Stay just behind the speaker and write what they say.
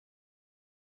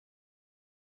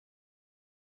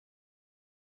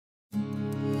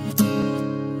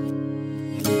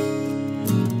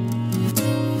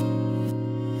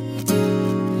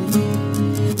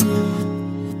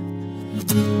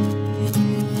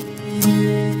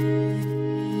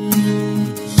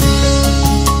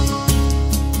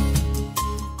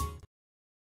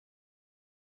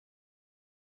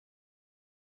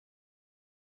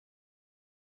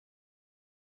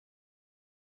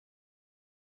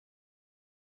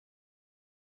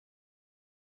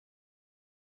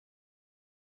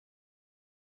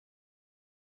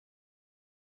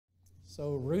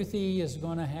So Ruthie is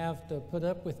going to have to put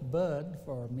up with Bud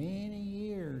for many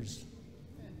years.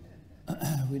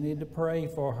 We need to pray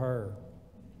for her.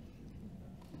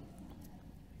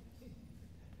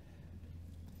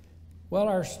 Well,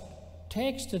 our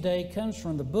text today comes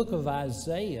from the book of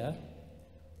Isaiah.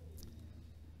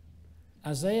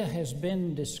 Isaiah has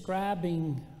been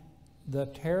describing the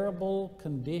terrible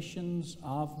conditions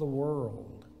of the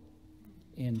world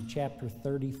in chapter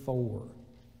 34.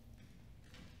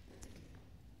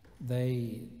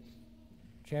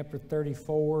 Chapter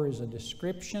 34 is a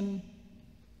description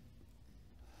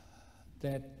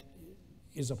that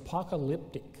is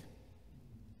apocalyptic.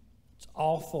 It's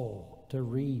awful to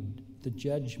read the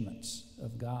judgments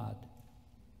of God.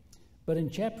 But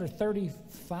in chapter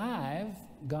 35,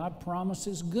 God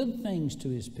promises good things to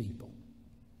his people.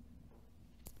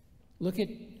 Look at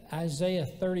Isaiah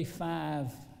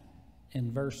 35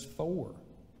 and verse 4.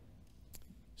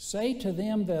 Say to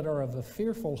them that are of a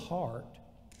fearful heart,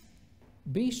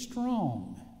 be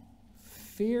strong,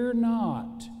 fear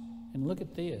not. And look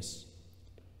at this.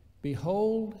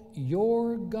 Behold,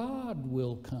 your God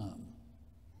will come.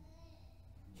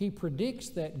 He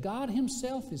predicts that God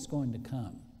himself is going to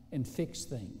come and fix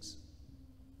things.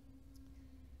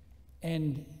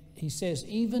 And he says,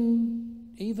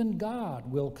 even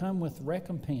God will come with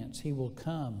recompense. He will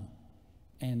come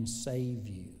and save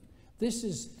you. This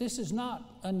is not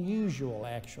unusual,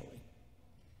 actually.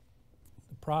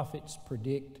 The prophets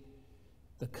predict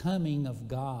the coming of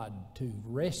God to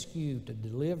rescue, to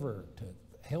deliver, to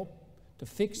help, to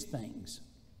fix things.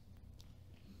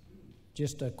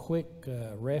 Just a quick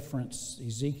reference,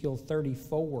 Ezekiel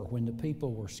 34, when the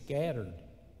people were scattered.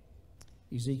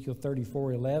 Ezekiel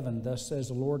 34:11, thus says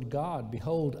the Lord God,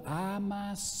 behold, I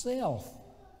myself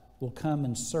will come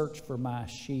and search for my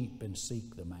sheep and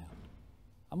seek them out.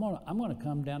 I'm going to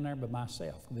come down there by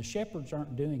myself. The shepherds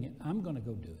aren't doing it. I'm going to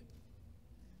go do it.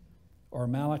 Or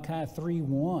Malachi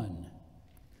 3:1,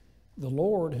 the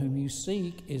Lord whom you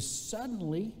seek is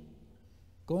suddenly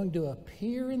going to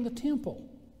appear in the temple.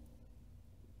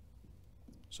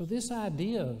 So this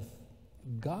idea of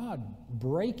God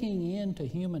breaking into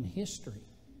human history.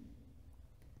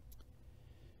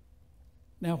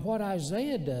 Now, what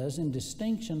Isaiah does in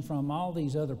distinction from all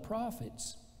these other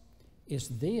prophets is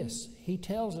this. He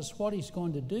tells us what he's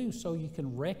going to do so you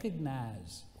can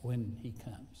recognize when he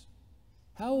comes.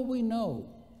 How will we know?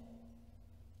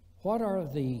 What are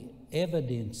the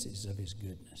evidences of his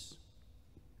goodness?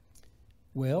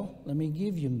 Well, let me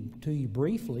give them to you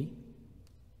briefly.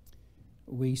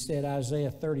 We said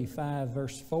Isaiah 35,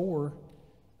 verse 4.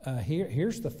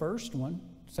 Here's the first one.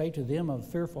 Say to them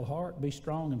of fearful heart, be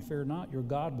strong and fear not. Your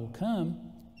God will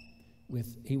come.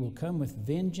 He will come with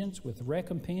vengeance, with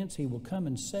recompense. He will come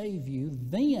and save you.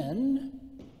 Then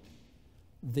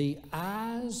the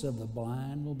eyes of the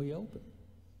blind will be opened.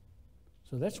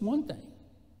 So that's one thing.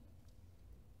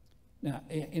 Now,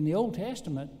 in the Old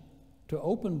Testament, to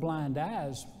open blind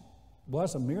eyes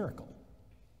was a miracle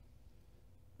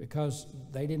because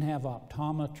they didn't have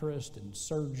optometrists and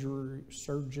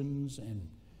surgeons, and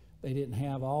they didn't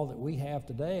have all that we have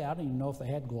today. I don't even know if they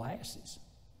had glasses.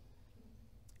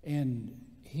 And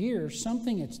here's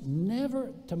something that's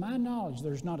never, to my knowledge,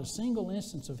 there's not a single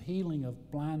instance of healing of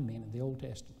blind men in the Old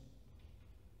Testament.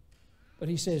 But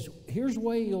he says, here's the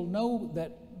way you'll know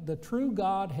that the true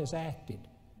God has acted.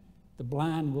 The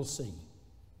blind will see.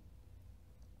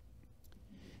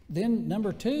 Then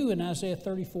number 2 in Isaiah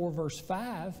 34 verse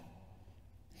 5,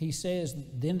 he says,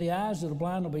 then the eyes of the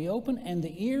blind will be open and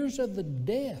the ears of the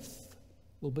deaf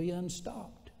will be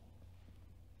unstopped.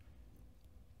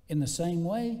 In the same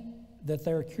way that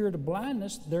they're cured of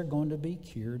blindness, they're going to be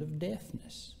cured of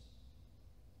deafness.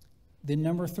 Then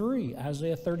number 3,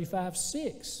 Isaiah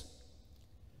 35:6.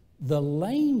 The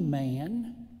lame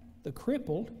man, the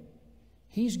crippled,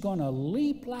 he's going to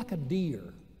leap like a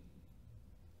deer.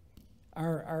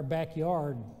 Our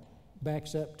backyard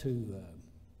backs up to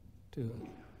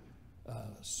a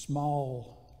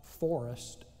small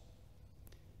forest,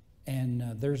 and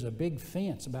there's a big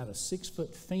fence, about a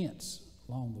 6-foot fence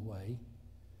along the way.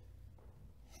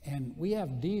 And we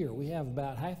have deer. We have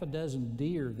about half a dozen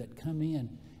deer that come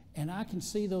in, and I can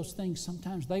see those things.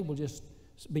 Sometimes they will just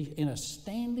be in a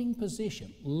standing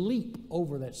position, leap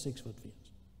over that 6-foot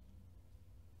fence.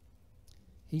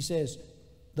 He says,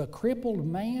 the crippled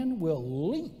man will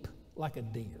leap like a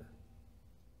deer.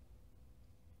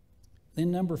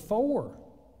 Then number 4,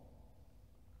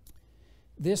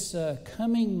 this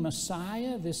coming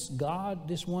Messiah, this God,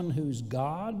 this one who's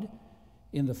God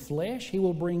in the flesh, he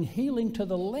will bring healing to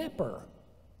the leper.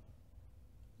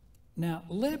 Now,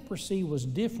 leprosy was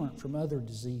different from other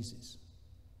diseases.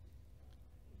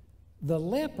 The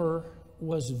leper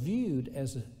was viewed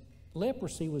as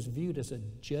leprosy was viewed as a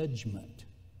judgment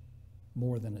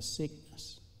more than a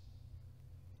sickness.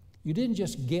 You didn't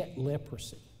just get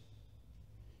leprosy.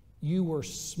 You were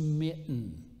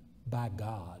smitten by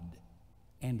God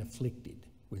and afflicted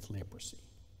with leprosy.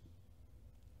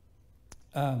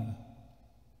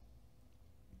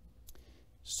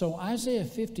 So Isaiah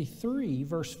 53,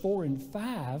 verse 4 and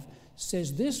 5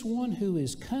 says this one who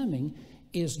is coming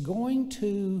is going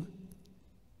to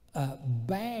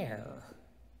bear,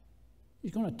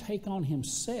 he's going to take on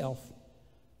himself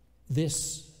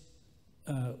this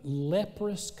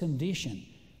leprous condition.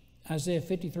 Isaiah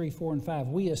 53, 4 and 5.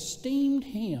 We esteemed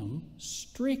him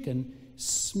stricken,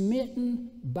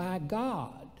 smitten by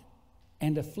God,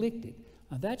 and afflicted.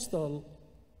 Now that's the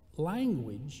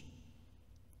language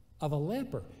of a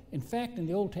leper. In fact, in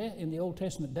the Old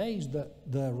Testament days,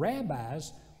 the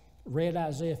rabbis read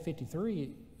Isaiah 53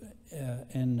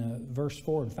 and verse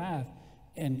 4 and 5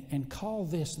 and call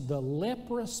this the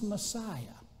leprous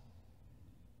Messiah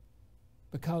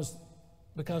because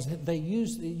it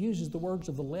uses the words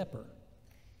of the leper.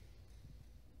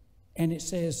 And it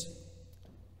says,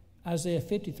 Isaiah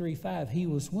 53, 5, he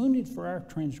was wounded for our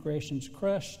transgressions,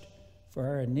 crushed for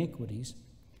our iniquities,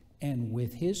 and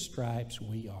with his stripes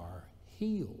we are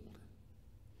healed.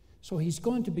 So he's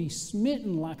going to be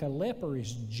smitten like a leper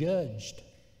is judged.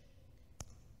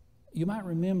 You might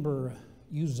remember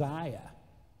Uzziah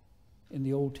in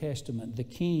the Old Testament, the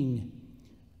king,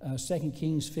 2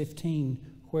 Kings 15,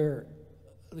 where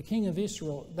the king of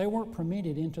Israel, they weren't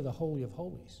permitted into the Holy of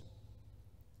Holies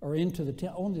or into the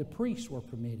temple. Only the priests were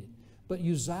permitted. But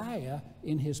Uzziah,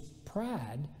 in his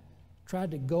pride,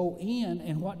 tried to go in,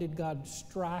 and what did God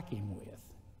strike him with?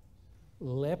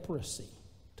 Leprosy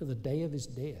to the day of his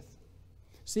death.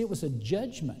 See, it was a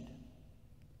judgment.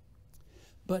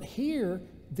 But here,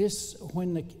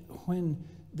 when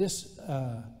this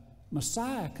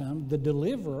Messiah comes, the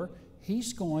deliverer,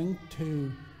 he's going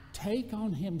to take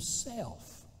on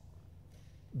himself.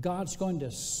 God's going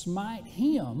to smite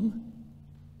him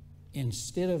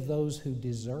instead of those who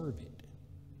deserve it.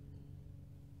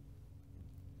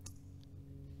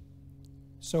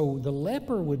 So the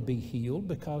leper would be healed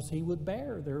because he would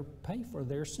pay for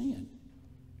their sin.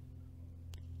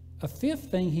 A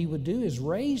fifth thing he would do is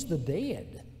raise the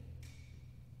dead.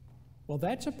 Well,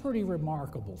 that's a pretty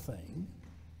remarkable thing.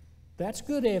 That's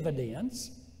good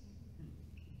evidence.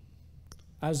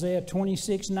 Isaiah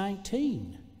 26,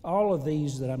 19. All of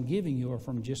these that I'm giving you are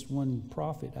from just one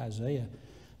prophet, Isaiah.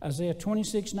 Isaiah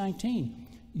 26, 19.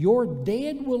 Your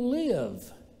dead will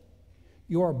live.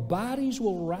 Your bodies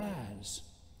will rise.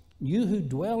 You who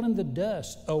dwell in the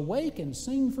dust, awake and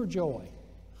sing for joy.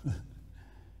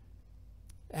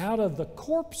 Out of the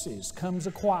corpses comes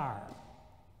a choir.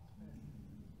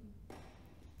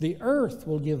 The earth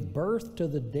will give birth to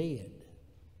the dead.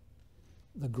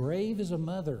 The grave is a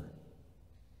mother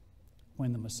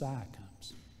when the Messiah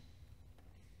comes.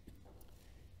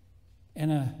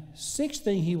 And a sixth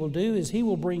thing he will do is he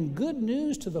will bring good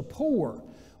news to the poor.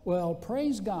 Well,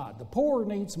 praise God, the poor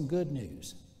need some good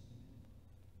news.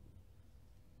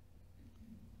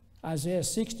 Isaiah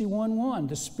 61:1,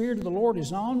 the Spirit of the Lord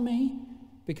is on me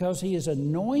because he has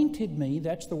anointed me,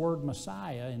 that's the word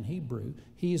Messiah in Hebrew,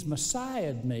 he has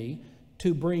Messiahed me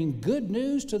to bring good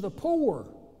news to the poor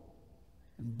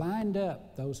and bind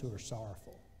up those who are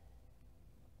sorrowful.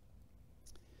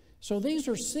 So these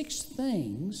are 6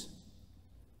 things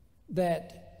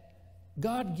that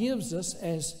God gives us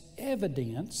as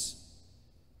evidence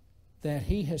that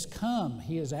he has come,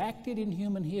 he has acted in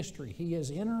human history, he has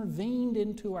intervened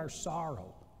into our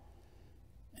sorrow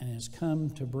and has come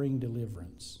to bring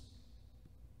deliverance.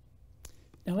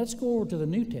 Now let's go over to the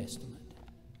New Testament.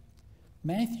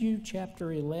 Matthew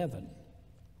chapter 11.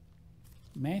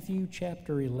 Matthew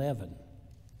chapter 11.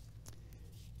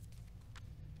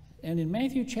 And in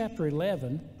Matthew chapter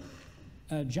 11,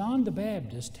 John the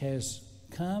Baptist has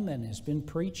come and has been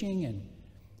preaching, and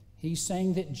he's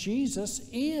saying that Jesus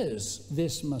is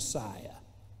this Messiah.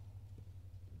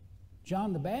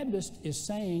 John the Baptist is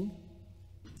saying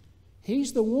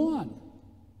he's the one.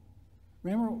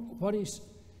 Remember what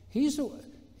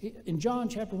in John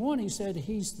chapter 1 he said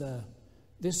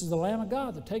this is the Lamb of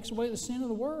God that takes away the sin of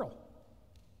the world.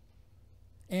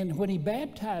 And when he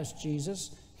baptized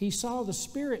Jesus, he saw the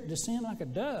Spirit descend like a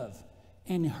dove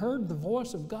and heard the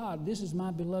voice of God, "This is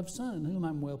my beloved Son, in whom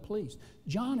I'm well pleased."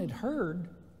 John had heard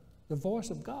the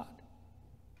voice of God.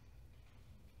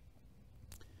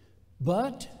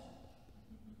 But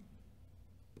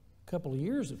a couple of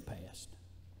years have passed,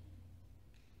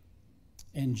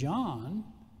 and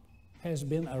John has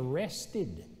been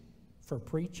arrested for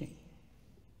preaching.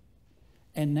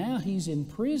 And now he's in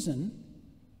prison,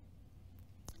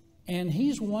 and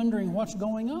he's wondering what's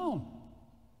going on.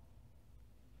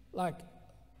 Like,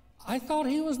 I thought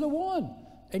he was the one,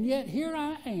 and yet here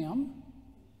I am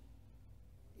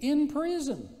in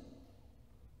prison.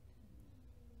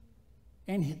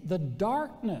 And the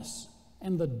darkness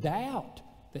and the doubt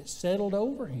that settled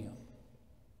over him.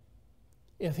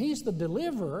 If he's the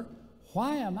deliverer,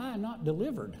 why am I not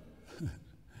delivered?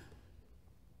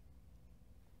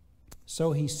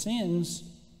 So he sends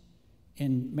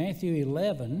in Matthew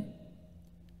 11,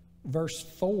 verse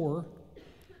 4,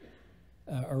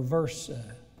 or verse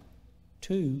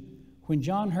 2, when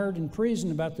John heard in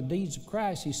prison about the deeds of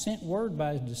Christ, he sent word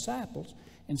by his disciples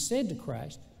and said to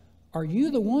Christ, "Are you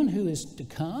the one who is to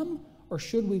come, or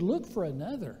should we look for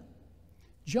another?"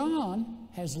 John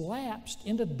has lapsed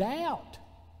into doubt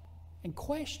and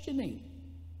questioning.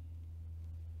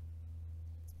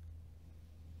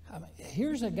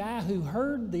 Here's a guy who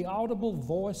heard the audible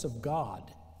voice of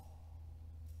God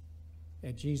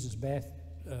at Jesus'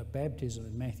 baptism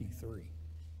in Matthew 3.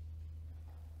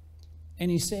 And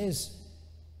he says,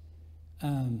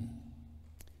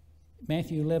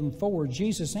 Matthew 11:4,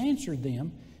 Jesus answered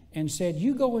them and said,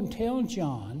 "You go and tell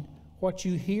John what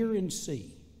you hear and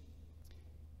see."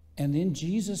 And then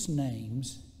Jesus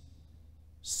names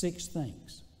 6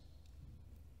 things.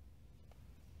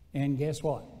 And guess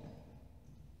what?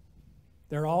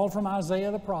 They're all from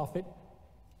Isaiah the prophet.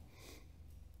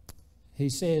 He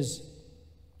says,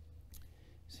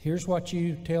 here's what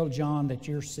you tell John that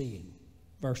you're seeing.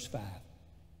 Verse 5,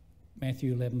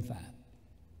 Matthew 11:5.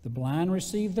 The blind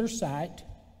receive their sight,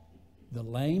 the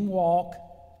lame walk,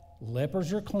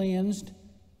 lepers are cleansed,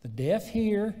 the deaf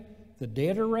hear, the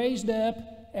dead are raised up,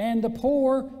 and the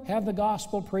poor have the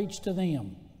gospel preached to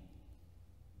them.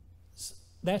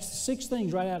 That's the 6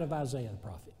 things right out of Isaiah the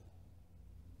prophet.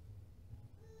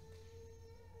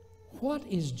 What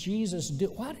is Jesus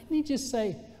doing? Why didn't he just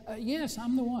say, yes,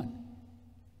 I'm the one?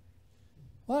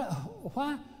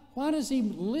 Why does he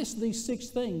list these 6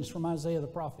 things from Isaiah the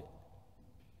prophet?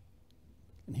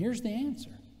 And here's the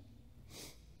answer.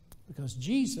 Because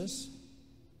Jesus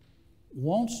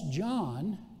wants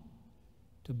John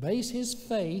to base his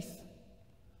faith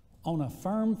on a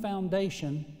firm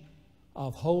foundation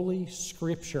of Holy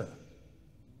Scripture.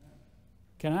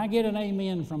 Can I get an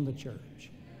amen from the church?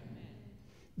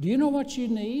 Do you know what you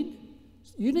need?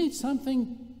 You need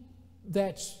something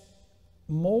that's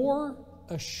more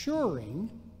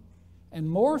assuring and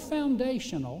more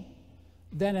foundational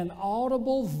than an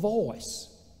audible voice.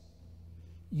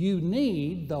 You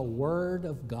need the Word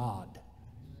of God.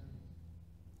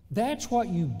 That's what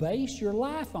you base your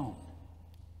life on.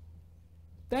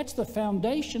 That's the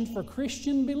foundation for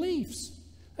Christian beliefs.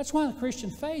 That's why the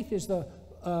Christian faith is the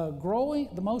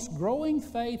most growing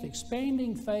faith,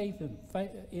 expanding faith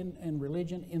in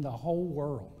religion in the whole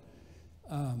world.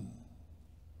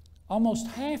 Almost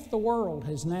half the world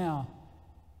has now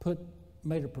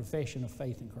made a profession of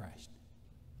faith in Christ.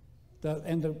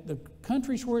 The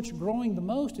countries where it's growing the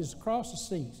most is across the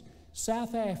seas: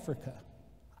 South Africa,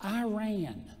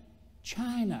 Iran,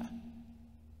 China.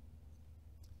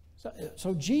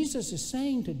 So Jesus is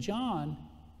saying to John,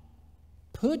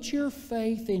 put your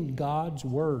faith in God's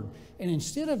Word. And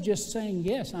instead of just saying,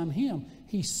 yes, I'm Him,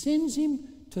 He sends him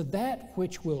to that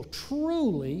which will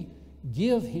truly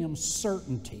give him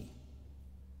certainty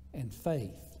and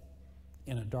faith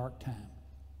in a dark time.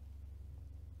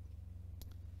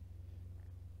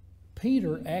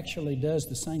 Peter actually does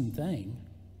the same thing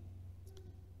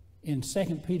in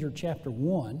 2 Peter chapter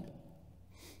 1.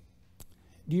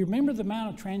 Do you remember the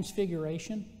Mount of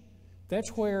Transfiguration?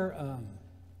 That's where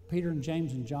Peter and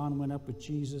James and John went up with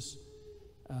Jesus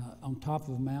on top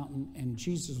of a mountain, and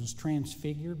Jesus was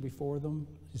transfigured before them.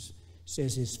 It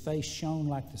says his face shone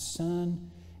like the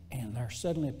sun, and there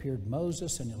suddenly appeared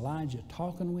Moses and Elijah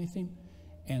talking with him,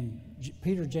 and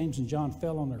Peter, James, and John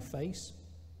fell on their face,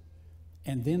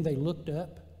 and then they looked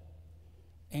up,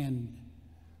 and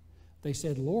they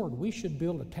said, Lord, we should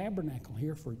build a tabernacle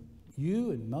here for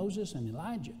you and Moses and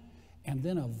Elijah. And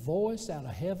then a voice out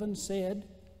of heaven said,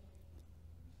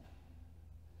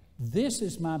 this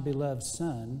is my beloved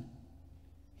Son,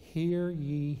 hear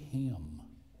ye him.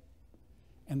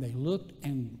 And they looked,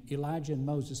 and Elijah and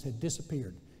Moses had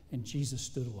disappeared, and Jesus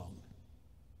stood alone.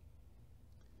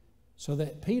 So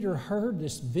that Peter heard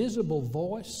this visible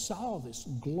voice, saw this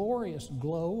glorious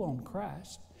glow on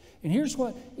Christ. And here's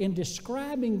what, in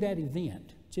describing that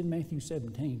event, it's in Matthew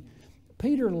 17,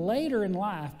 Peter later in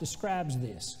life describes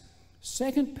this.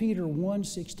 2 Peter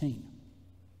 1:16.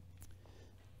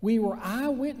 We were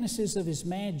eyewitnesses of his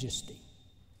majesty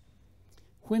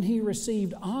when he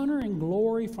received honor and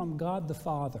glory from God the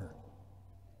Father,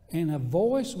 and a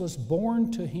voice was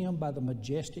borne to him by the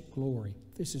majestic glory.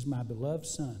 This is my beloved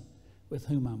Son, with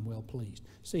whom I'm well pleased.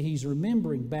 See, he's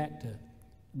remembering back to the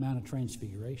Mount of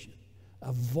Transfiguration.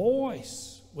 A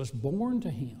voice was borne to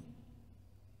him.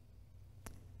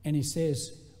 And he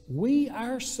says, we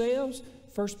ourselves,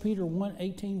 1 Peter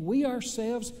 1:18, we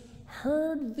ourselves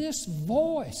heard this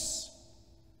voice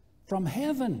from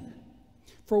heaven,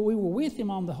 for we were with him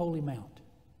on the holy mount.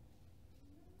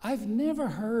 I've never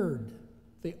heard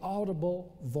the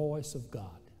audible voice of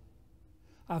God.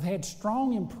 I've had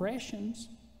strong impressions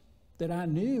that I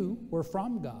knew were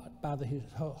from God by the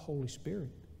Holy Spirit,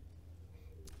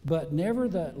 but never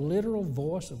the literal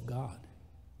voice of God.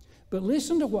 But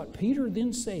listen to what Peter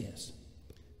then says.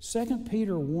 2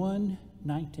 Peter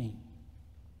 1:19.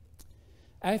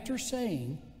 After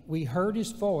saying, we heard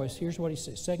his voice, here's what he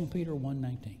says, 2 Peter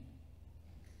 1:19.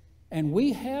 And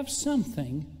we have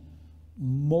something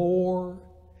more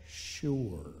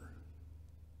sure.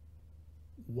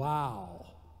 Wow.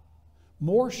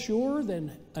 More sure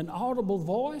than an audible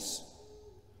voice?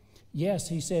 Yes,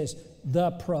 he says,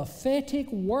 the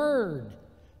prophetic word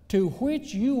to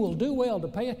which you will do well to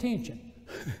pay attention.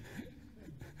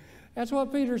 That's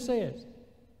what Peter says.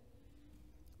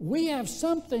 We have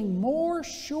something more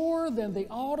sure than the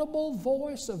audible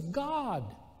voice of God.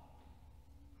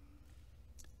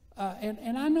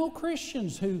 And I know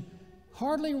Christians who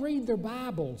hardly read their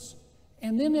Bibles,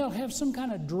 and then they'll have some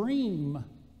kind of dream.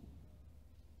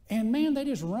 And man, they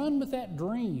just run with that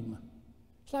dream.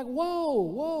 It's like,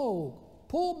 whoa,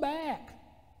 pull back.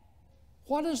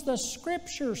 What does the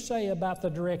Scripture say about the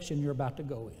direction you're about to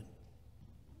go in?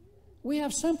 We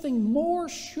have something more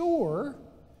sure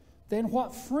than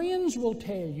what friends will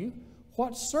tell you,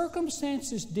 what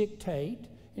circumstances dictate,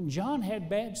 and John had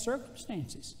bad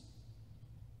circumstances.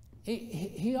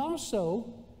 He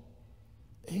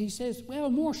says, we have a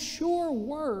more sure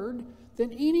word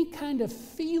than any kind of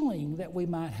feeling that we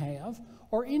might have,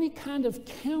 or any kind of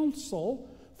counsel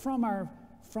from our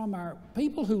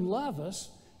people who love us,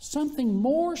 something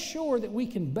more sure that we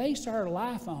can base our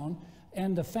life on,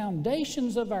 and the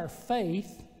foundations of our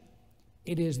faith,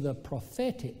 it is the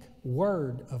prophetic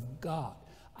word of God.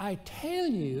 I tell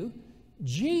you,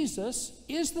 Jesus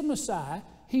is the Messiah.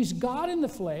 He's God in the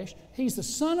flesh. He's the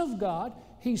Son of God.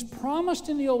 He's promised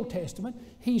in the Old Testament.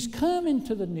 He's come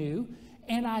into the New.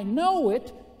 And I know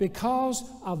it because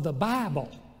of the Bible.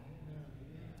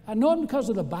 I know it because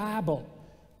of the Bible.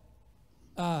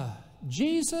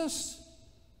 Jesus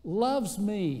loves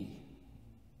me.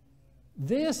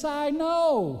 This I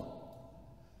know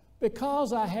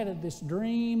because I had this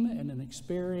dream and an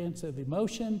experience of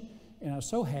emotion, and I was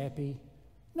so happy.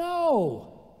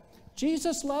 No.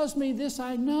 Jesus loves me, this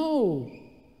I know,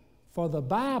 for the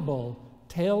Bible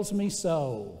tells me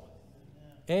so.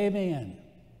 Amen.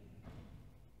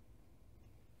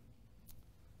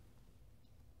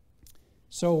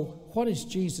 So, what is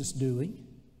Jesus doing?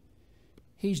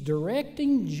 He's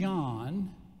directing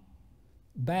John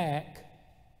back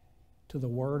to the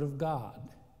Word of God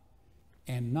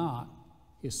and not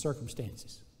his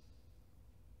circumstances.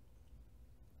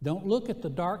 Don't look at the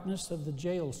darkness of the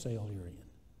jail cell you're in.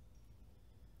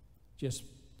 Just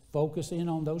focus in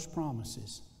on those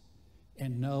promises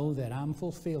and know that I'm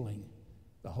fulfilling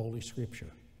the Holy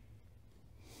Scripture.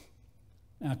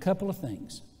 Now, a couple of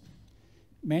things.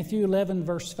 Matthew 11,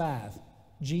 verse 5.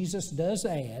 Jesus does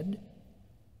add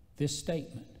this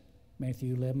statement.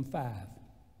 Matthew 11, 5.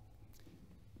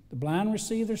 The blind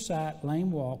receive their sight,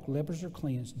 lame walk, lepers are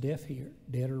cleansed, deaf hear,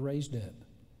 dead are raised up.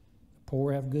 The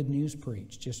poor have good news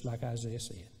preached, just like Isaiah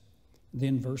said.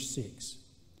 Then verse 6.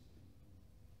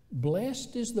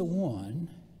 Blessed is the one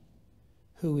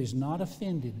who is not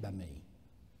offended by me.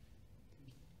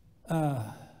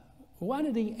 Why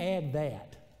did he add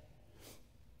that?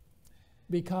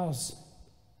 Because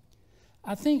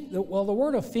I think, the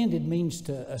word offended means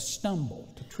to stumble,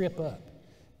 to trip up.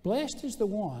 Blessed is the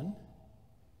one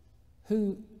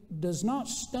who does not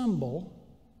stumble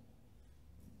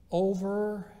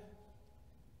over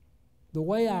the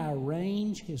way I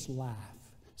arrange his life.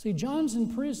 See, John's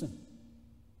in prison.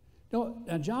 Now,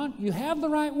 John, you have the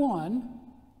right one,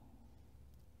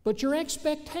 but your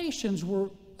expectations were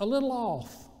a little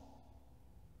off.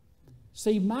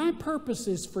 See, my purpose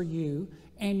is for you,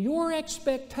 and your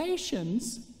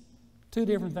expectations Two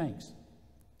different things.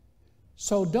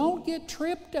 So don't get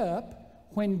tripped up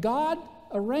when God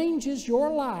arranges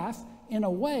your life in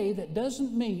a way that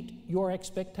doesn't meet your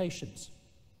expectations.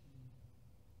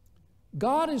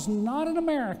 God is not an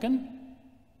American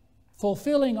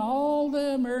fulfilling all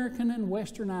the American and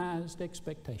westernized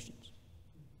expectations.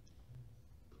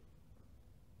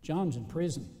 John's in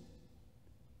prison.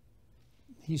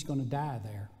 He's going to die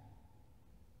there.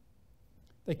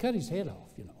 They cut his head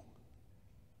off, you know.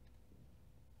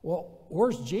 Well,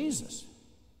 where's Jesus?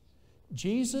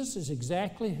 Jesus is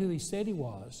exactly who he said he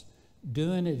was,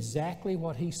 doing exactly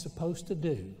what he's supposed to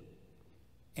do.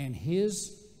 And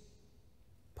his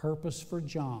purpose for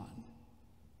John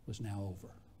was now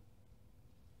over.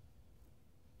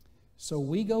 So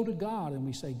we go to God and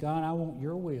we say, God, I want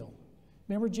your will.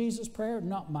 Remember Jesus' prayer?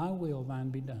 Not my will, thine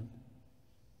be done.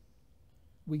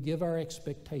 We give our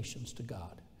expectations to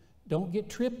God. Don't get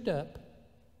tripped up.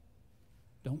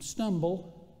 Don't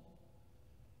stumble.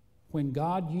 When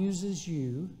God uses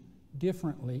you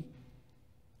differently,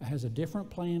 has a different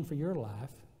plan for your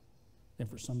life than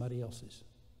for somebody else's.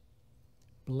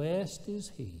 Blessed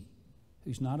is he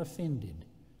who's not offended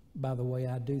by the way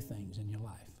I do things in your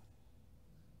life.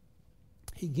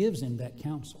 He gives him that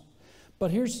counsel.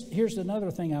 But here's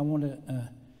another thing I want to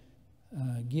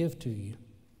give to you.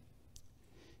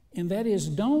 And that is,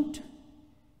 don't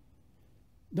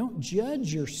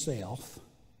judge yourself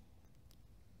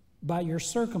by your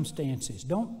circumstances.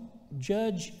 Don't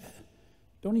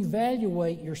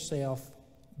evaluate yourself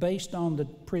based on the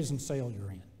prison cell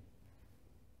you're in.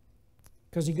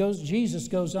 Because Jesus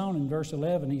goes on in verse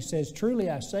 11, he says, truly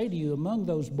I say to you, among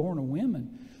those born of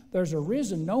women, there's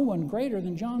arisen no one greater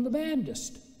than John the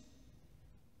Baptist.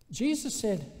 Jesus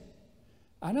said,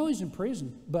 I know he's in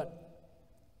prison, but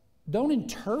don't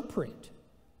interpret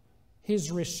his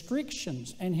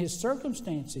restrictions and his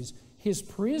circumstances, his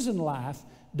prison life,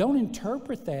 don't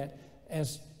interpret that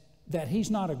as that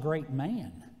he's not a great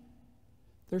man.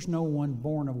 There's no one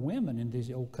born of women in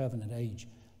this old covenant age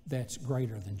that's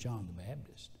greater than John the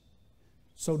Baptist.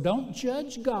 So don't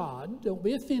judge God. Don't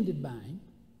be offended by him.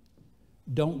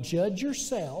 Don't judge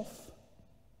yourself.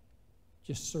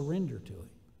 Just surrender to him.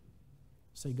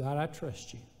 Say, God, I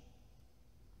trust you.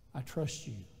 I trust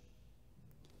you.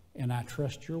 And I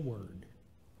trust your word.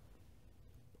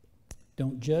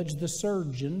 Don't judge the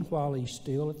surgeon while he's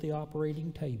still at the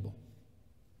operating table,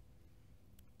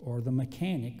 or the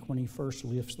mechanic when he first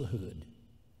lifts the hood.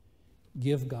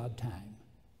 Give God time.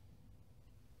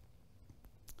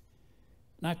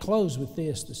 And I close with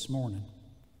this morning.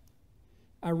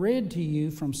 I read to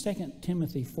you from 2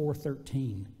 Timothy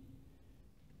 4:13,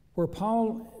 where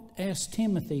Paul asked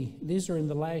Timothy, these are in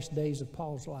the last days of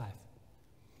Paul's life.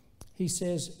 He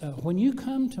says, when you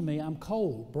come to me, I'm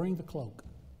cold, bring the cloak.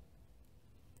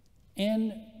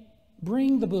 And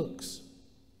bring the books.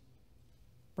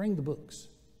 Bring the books.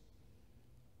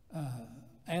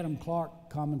 Adam Clark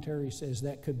commentary says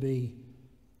that could be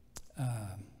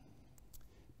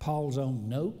Paul's own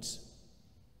notes.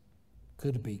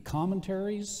 Could it be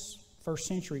commentaries? First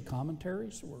century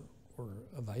commentaries were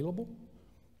available.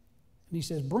 And he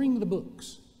says, bring the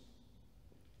books.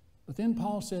 But then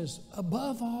Paul says,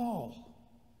 above all,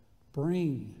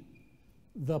 bring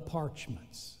the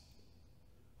parchments.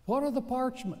 What are the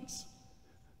parchments?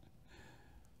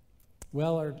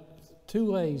 Well, there are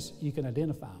two ways you can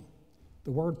identify them.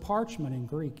 The word parchment in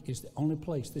Greek is the only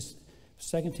place, this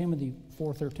 2 Timothy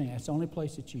 4:13, that's the only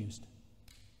place it's used.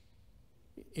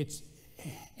 It's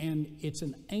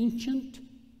an ancient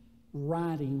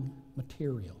writing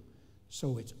material,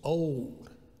 so it's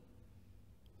old.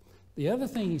 The other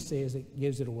thing he says that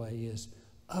gives it away is,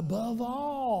 above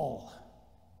all,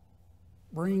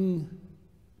 bring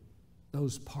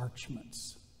those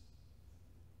parchments,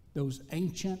 those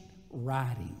ancient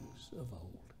writings of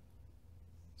old.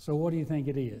 So what do you think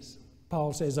it is?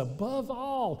 Paul says, above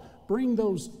all, bring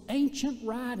those ancient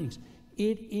writings.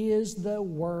 It is the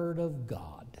Word of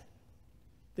God.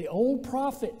 The old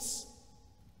prophets.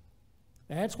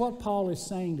 That's what Paul is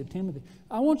saying to Timothy.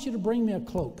 I want you to bring me a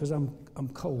cloak because I'm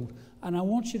cold. And I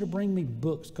want you to bring me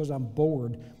books because I'm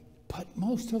bored. But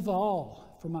most of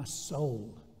all, for my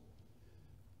soul,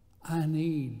 I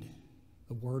need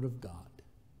the Word of God.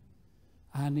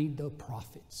 I need the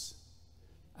prophets.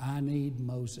 I need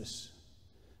Moses.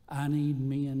 I need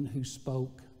men who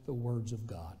spoke the words of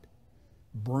God.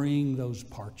 Bring those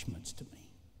parchments to me.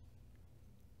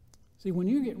 See, when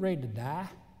you get ready to die,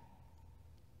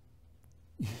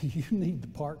 you need the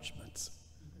parchments.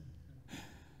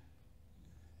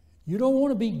 You don't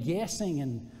want to be guessing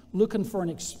and looking for an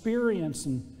experience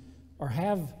or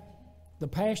have the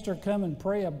pastor come and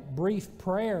pray a brief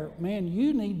prayer, man,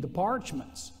 you need the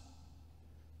parchments.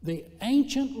 The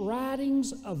ancient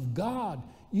writings of God.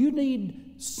 You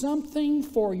need something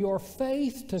for your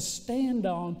faith to stand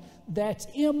on that's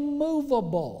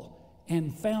immovable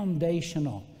and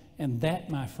foundational. And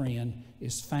that, my friend,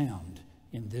 is found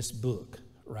in this book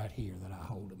right here that I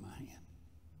hold in my hand.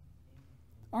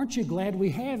 Aren't you glad we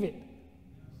have it?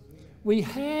 We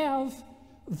have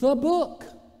the book.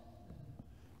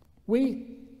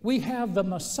 We have the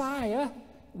Messiah.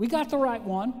 We got the right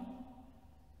one.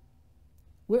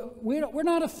 We're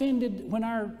not offended when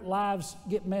our lives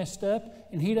get messed up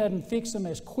and He doesn't fix them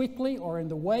as quickly or in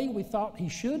the way we thought He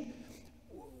should.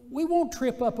 We won't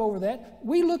trip up over that.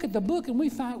 We look at the book and we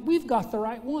find we've got the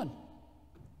right one.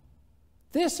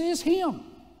 This is Him.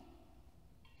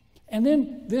 And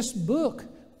then this book,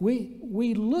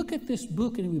 we look at this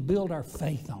book and we build our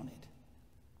faith on it.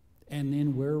 And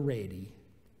then we're ready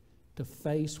to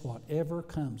face whatever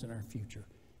comes in our future,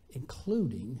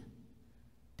 including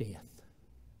death.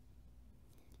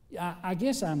 I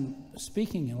guess I'm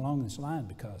speaking along this line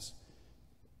because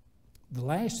the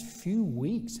last few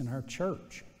weeks in our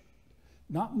church,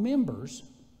 not members,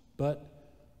 but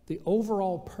the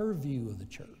overall purview of the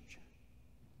church,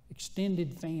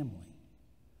 extended family,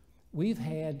 we've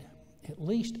had at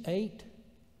least 8,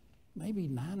 maybe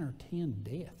 9 or 10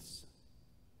 deaths.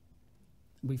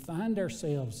 We find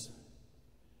ourselves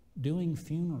doing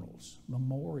funerals,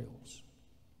 memorials.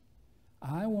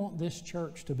 I want this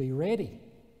church to be ready.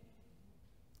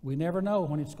 We never know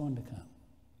when it's going to come.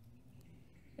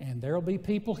 And there will be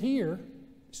people here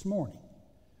this morning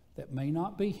that may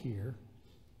not be here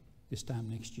this time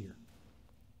next year.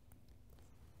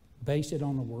 Base it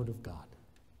on the Word of God.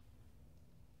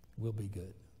 We'll be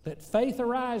good. Let faith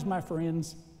arise, my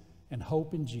friends, and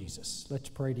hope in Jesus. Let's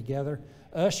pray together.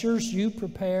 Ushers, you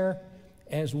prepare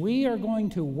as we are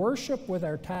going to worship with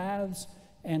our tithes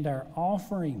and our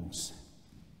offerings.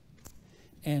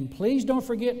 And please don't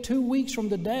forget 2 weeks from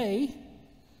today,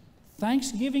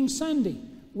 Thanksgiving Sunday.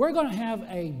 We're going to have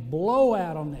a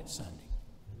blowout on that Sunday.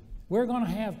 We're going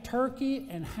to have turkey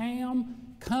and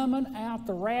ham coming out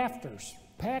the rafters,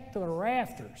 packed to the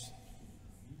rafters.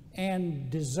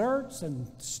 And desserts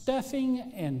and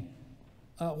stuffing and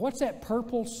what's that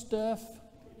purple stuff?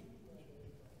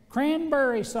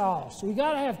 Cranberry sauce. We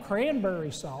got to have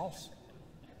cranberry sauce.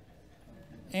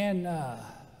 And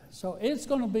so it's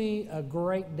going to be a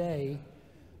great day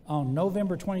on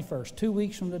November 21st, 2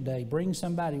 weeks from today. Bring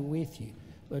somebody with you.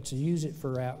 Let's use it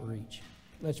for outreach.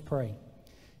 Let's pray.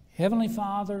 Heavenly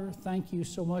Father, thank you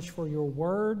so much for your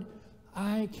word.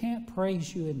 I can't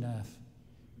praise you enough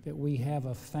that we have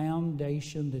a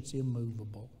foundation that's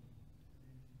immovable.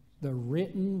 The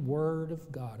written word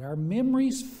of God. Our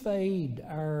memories fade,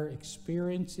 our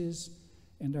experiences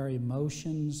and our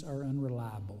emotions are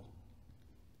unreliable.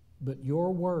 But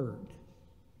your word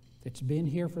that's been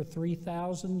here for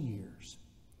 3,000 years,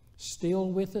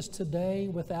 still with us today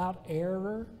without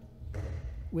error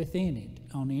within it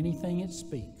on anything it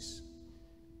speaks,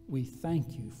 we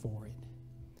thank you for it.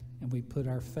 And we put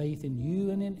our faith in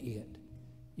you and in it.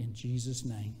 In Jesus'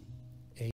 name.